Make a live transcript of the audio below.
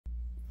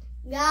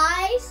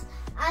Guys,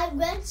 I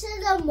went to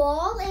the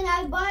mall and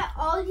I bought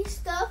all these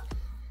stuff.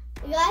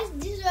 Guys,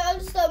 these are all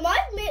the stuff.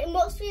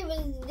 Most people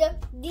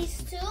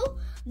these two,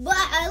 but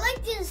I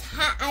like this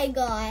hat I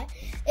got.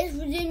 It's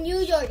in New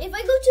York. If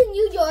I go to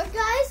New York,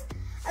 guys,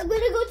 I'm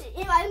gonna go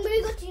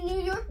to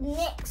New York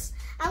next.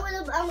 I'm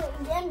the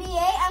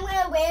NBA. I'm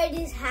gonna wear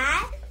this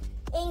hat,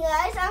 and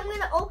guys, I'm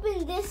gonna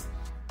open this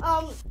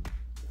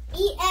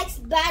EX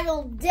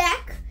Battle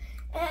deck.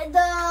 And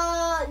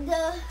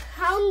the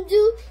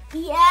Houndoom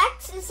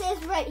EX, it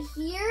says right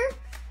here.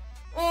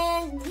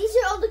 And these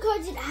are all the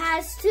cards it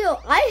has too.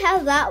 I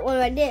have that one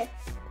right there.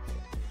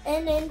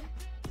 And then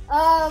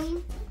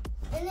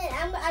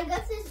I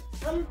got this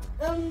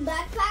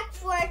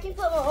backpack where I can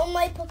put all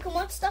my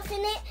Pokemon stuff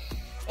in it.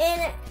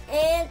 And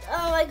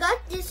I got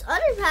this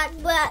other pack,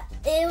 but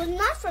it was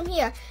not from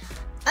here.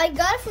 I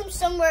got it from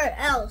somewhere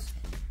else.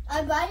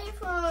 I bought it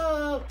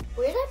from,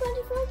 where did I buy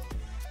it from?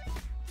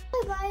 I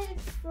bought it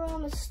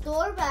from a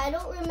store, but I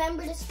don't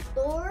remember the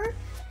store.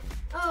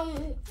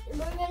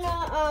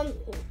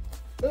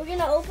 We're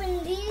gonna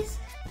open these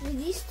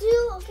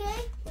two,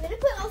 okay? We're gonna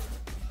put off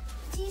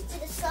these to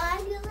the side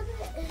a little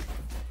bit.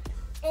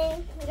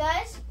 And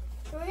guys,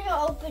 we're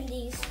gonna open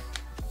these.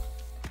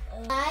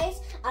 Guys,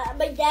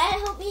 my dad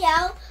helped me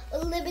out a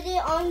little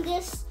bit on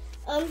this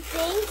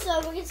thing, so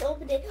we're gonna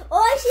open it.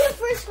 Oh, I see the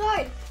first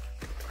card.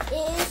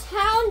 It is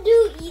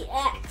Houndoom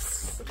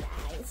EX,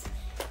 guys.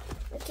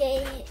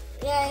 Okay,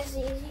 guys,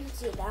 you can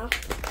see it now.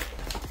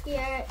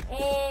 Here,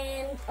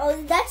 and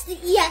oh, that's the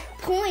EX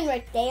coin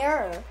right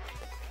there.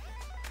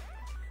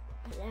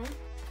 Yeah.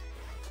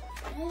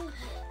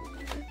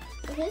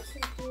 This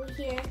is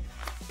here.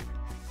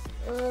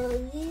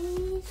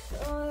 These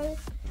are.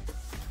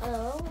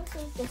 Oh, what's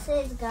what this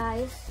is,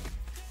 guys?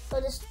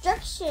 Oh,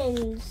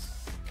 destructions.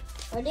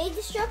 Are they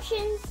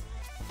destructions?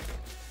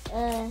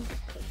 I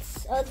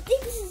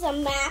think this is a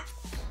map.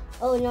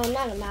 Oh no,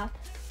 not a map.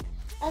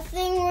 A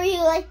thing where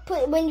you like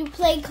put when you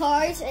play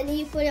cards and then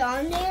you put it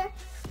on there.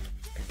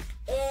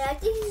 And I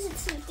think this is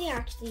something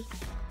actually.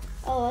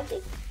 Oh,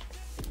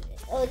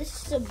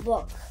 this is a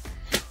book.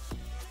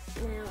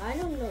 Now I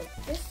don't know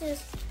what this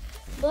is,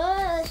 but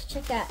let's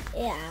check it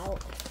out.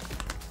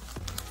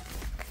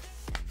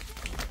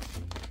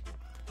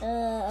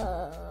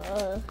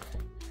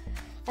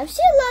 I've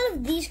seen a lot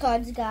of these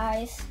cards,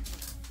 guys.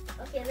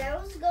 Okay, now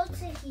let's go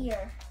to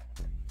here.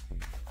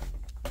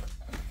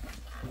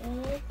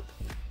 Okay.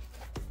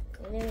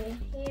 Over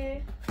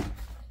here.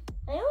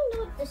 I don't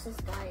know what this is,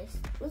 guys.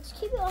 Let's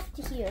keep it off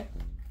to here.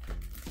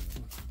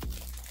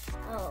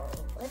 Oh,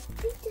 I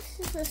think this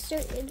is a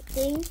certain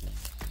thing.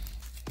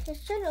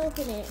 Let's try to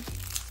open it.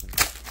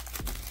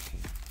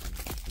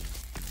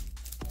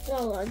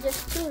 No,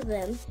 just two of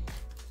them.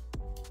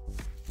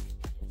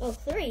 Oh,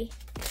 three.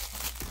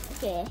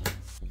 Okay.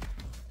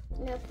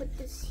 Now put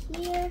this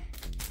here,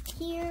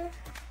 here.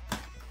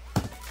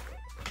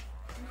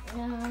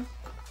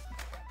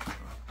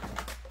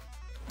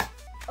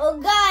 Oh,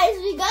 guys,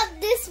 we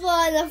got this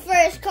one, the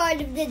first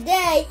card of the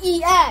day,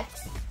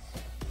 EX.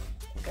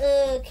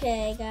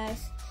 Okay,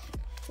 guys.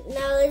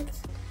 Now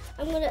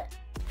I'm gonna.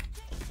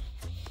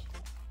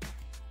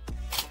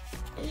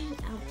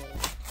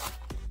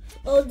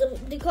 Oh,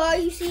 the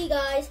card you see,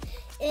 guys,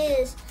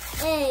 is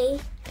a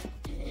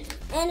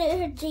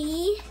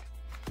energy.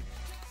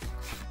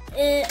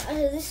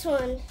 This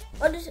one.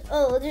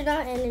 Oh, they're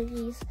not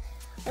energies.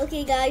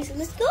 Okay, guys,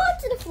 let's go on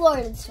to the floor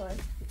of this one.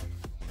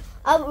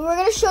 We're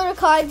gonna show the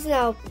cards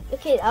now.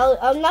 Okay,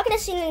 I'm not gonna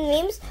see the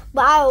names,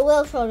 but I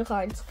will show the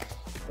cards.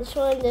 This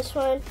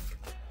one,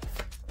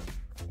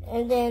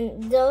 and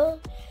then the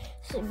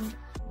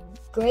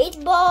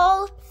Great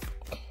Ball.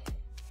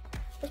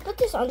 Let's put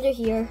this under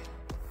here.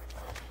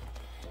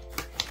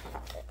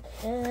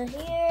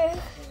 Here,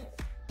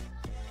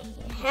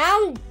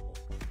 Houndoom.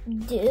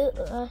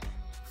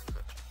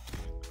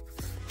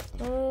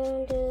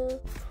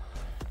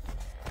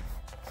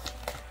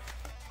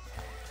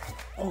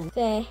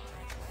 Okay.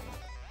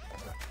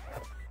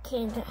 I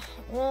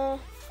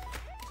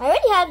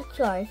already have the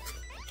card.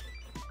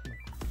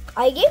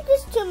 I gave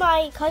this to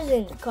my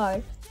cousin, the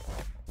card.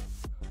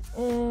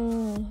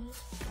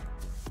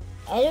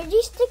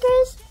 Energy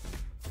stickers.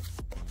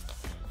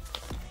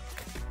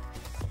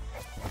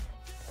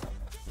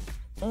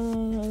 I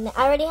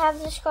already have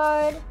this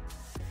card.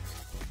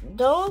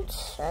 I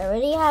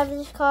already have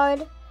this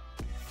card.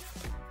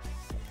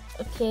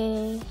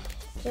 Okay.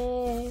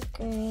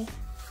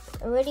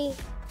 We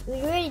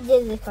already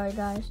did this card,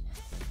 guys.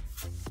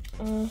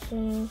 I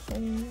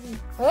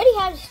already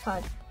have this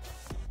card.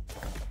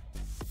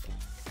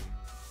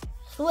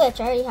 Switch,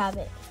 I already have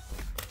it.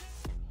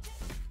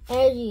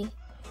 Energy,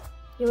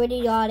 you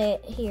already got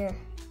it here.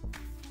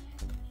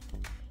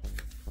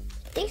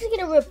 I think it's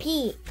gonna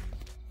repeat.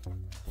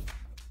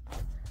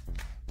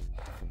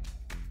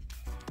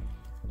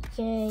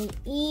 Okay,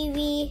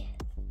 Eevee,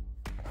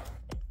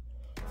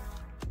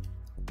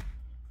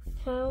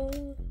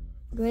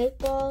 Great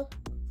Ball,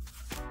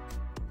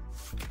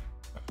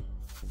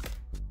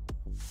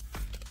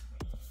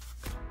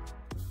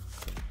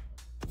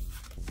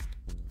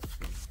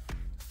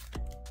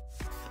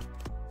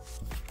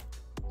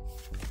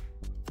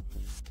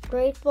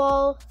 Great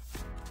Ball,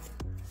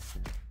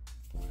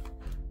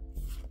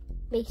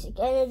 Basic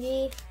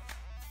Energy,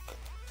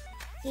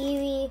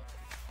 Eevee.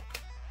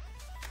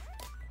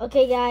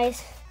 Okay,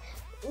 guys,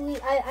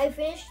 I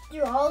finished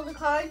through all the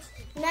cards.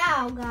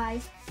 Now,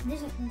 guys,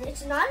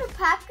 it's not a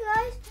pack,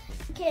 guys.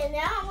 Okay,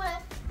 now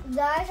I'm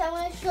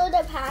gonna show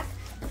the pack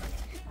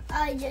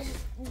I just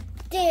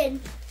did.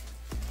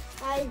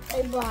 I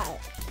bought it.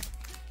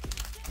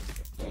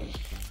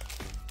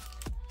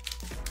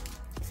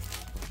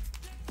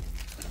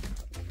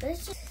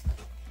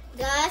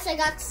 Guys, I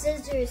got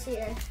scissors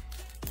here.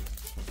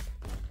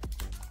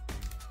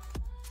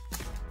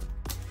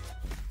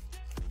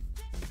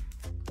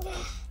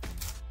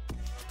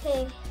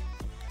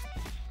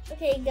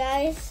 Okay,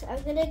 guys,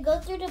 I'm gonna go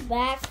through the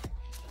back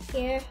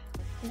here.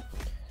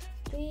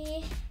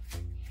 3.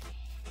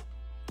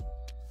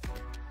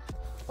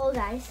 Oh,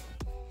 guys.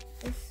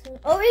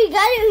 Oh, we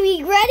got it.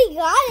 We already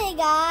got it,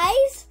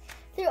 guys.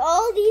 Through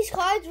all these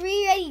cards,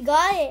 we already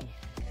got it,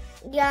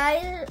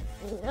 guys.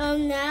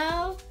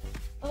 Now,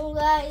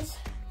 guys,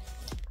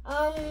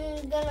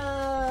 I'm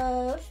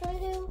gonna, what should I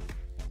do?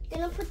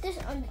 Gonna put this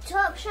on the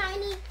top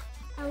shiny.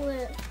 I'm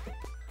gonna,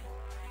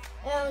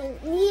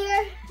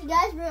 here,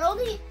 guys,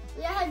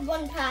 we had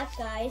one pack,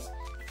 guys.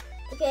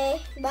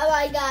 Okay,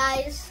 bye-bye,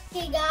 guys.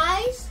 Okay,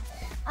 guys,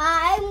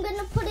 I'm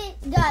gonna put it,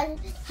 guys,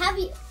 have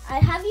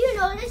you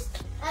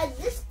noticed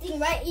this thing,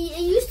 right?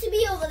 It used to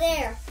be over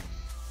there.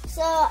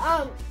 So,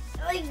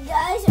 like,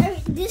 guys,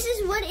 this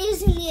is what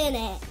is in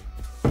it.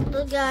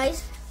 Look,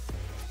 guys,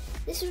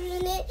 this is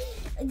in it.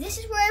 This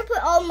is where I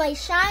put all my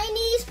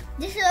shinies.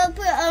 This is where I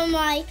put all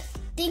my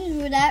things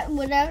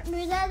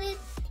without it,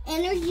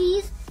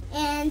 energies,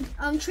 and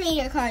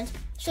trainer cards.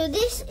 So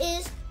this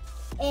is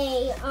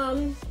a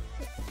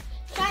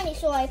shiny,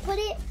 so I put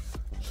it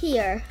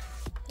here.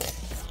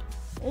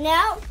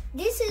 Now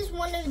this is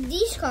one of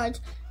these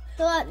cards,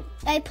 so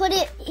I put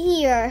it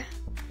here.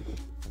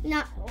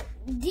 Now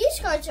these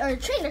cards are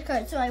trainer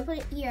cards, so I put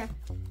it here.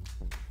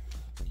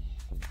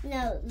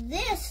 Now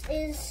this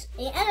is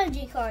an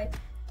energy card.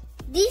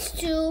 These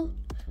two,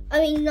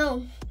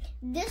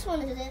 this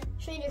one is a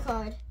trainer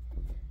card.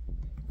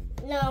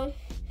 Now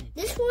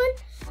this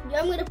one,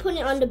 I'm gonna put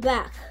it on the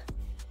back.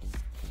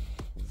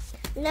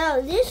 Now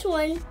this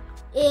one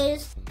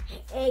is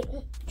a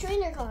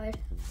trainer card.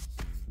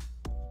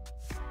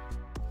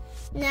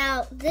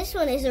 Now this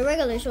one is a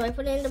regular, so I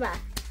put it in the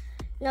back.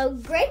 Now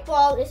Great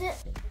Ball is a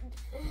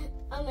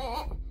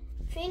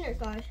trainer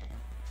card.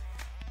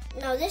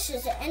 Now this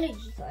is an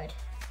energy card.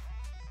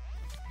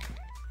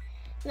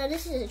 Now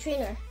this is a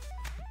trainer.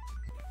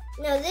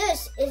 Now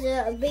this is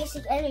a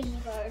basic energy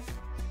card.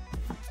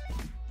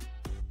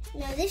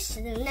 Now this is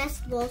a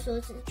nest ball, so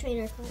it's a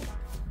trainer card.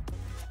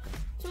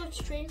 So much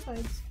trainer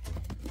cards.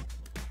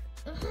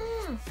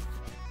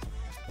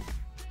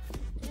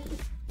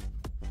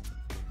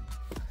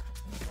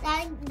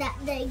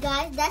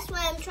 Guys, that's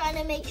why I'm trying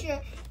to make sure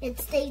it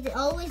stays. It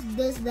always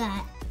does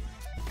that.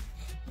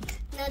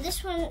 Now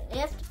this one, you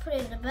have to put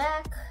it in the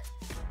back.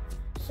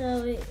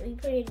 So we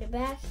put it in the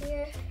back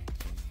here.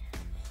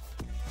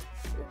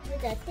 We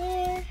put that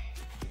there.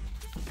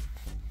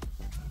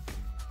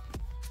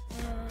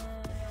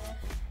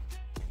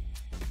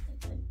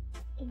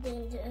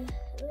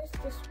 Where's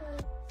this one?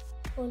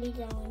 Hold it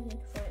down in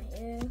front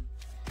here.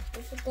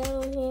 Put it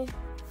down here.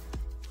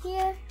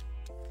 Here.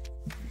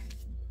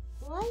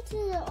 Why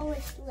does it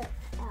always slip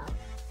out?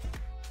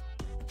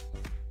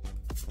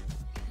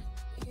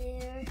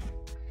 There.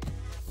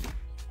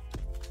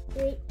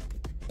 Great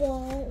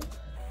Ball.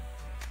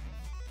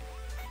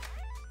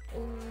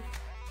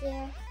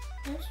 There.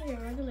 That's your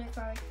regular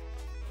card.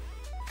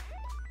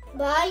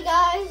 Bye,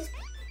 guys.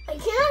 I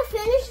cannot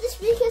finish this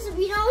because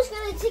we know it's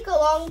gonna take a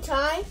long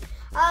time.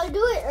 I'll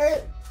do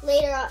it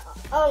later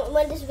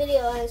when this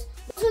video ends.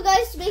 So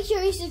guys, make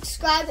sure you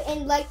subscribe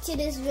and like to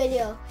this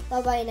video.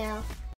 Bye bye now.